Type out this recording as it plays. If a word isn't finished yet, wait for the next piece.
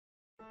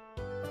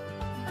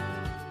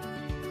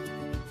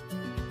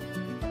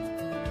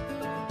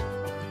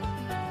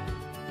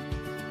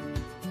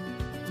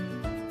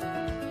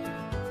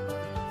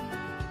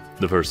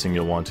The first thing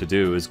you'll want to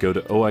do is go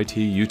to OIT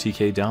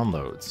UTK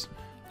Downloads.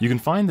 You can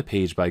find the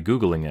page by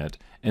Googling it,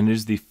 and it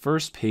is the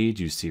first page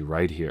you see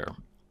right here.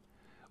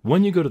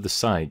 When you go to the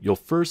site, you'll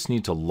first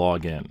need to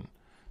log in.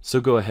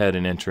 So go ahead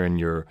and enter in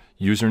your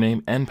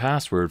username and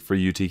password for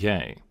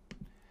UTK.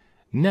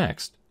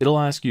 Next, it'll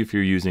ask you if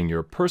you're using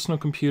your personal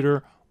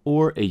computer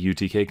or a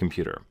UTK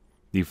computer.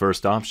 The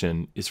first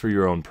option is for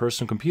your own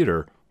personal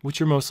computer, which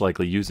you're most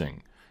likely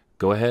using.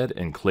 Go ahead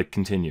and click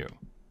Continue.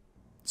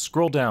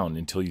 Scroll down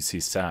until you see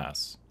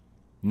SAS.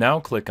 Now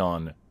click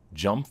on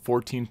Jump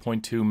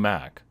 14.2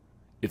 Mac.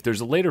 If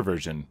there's a later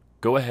version,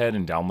 go ahead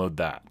and download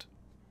that.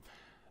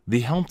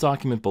 The help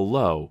document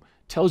below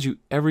tells you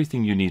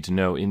everything you need to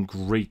know in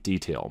great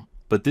detail,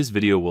 but this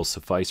video will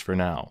suffice for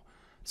now.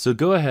 So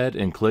go ahead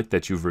and click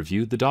that you've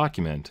reviewed the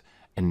document,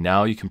 and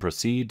now you can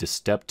proceed to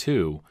step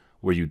 2,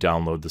 where you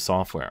download the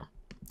software.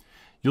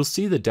 You'll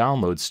see the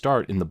download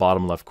start in the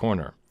bottom left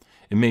corner.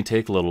 It may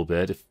take a little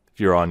bit if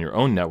you're on your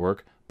own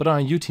network, but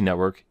on a UT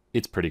network,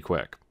 it's pretty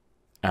quick.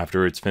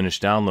 After it's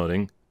finished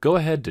downloading, go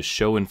ahead to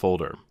Show in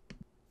Folder.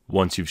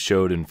 Once you've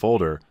showed in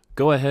folder,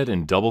 go ahead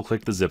and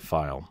double-click the zip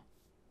file.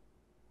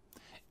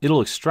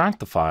 It'll extract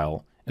the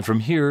file, and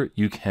from here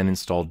you can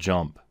install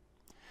JMP.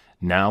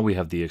 Now we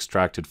have the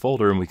extracted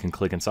folder and we can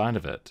click inside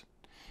of it.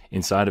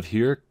 Inside of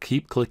here,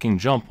 keep clicking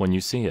JMP when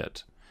you see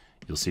it.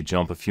 You'll see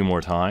JMP a few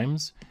more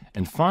times,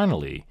 and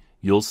finally,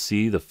 you'll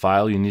see the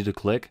file you need to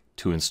click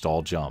to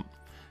install JMP.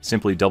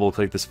 Simply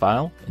double-click this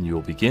file and you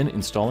will begin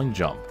installing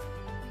JMP.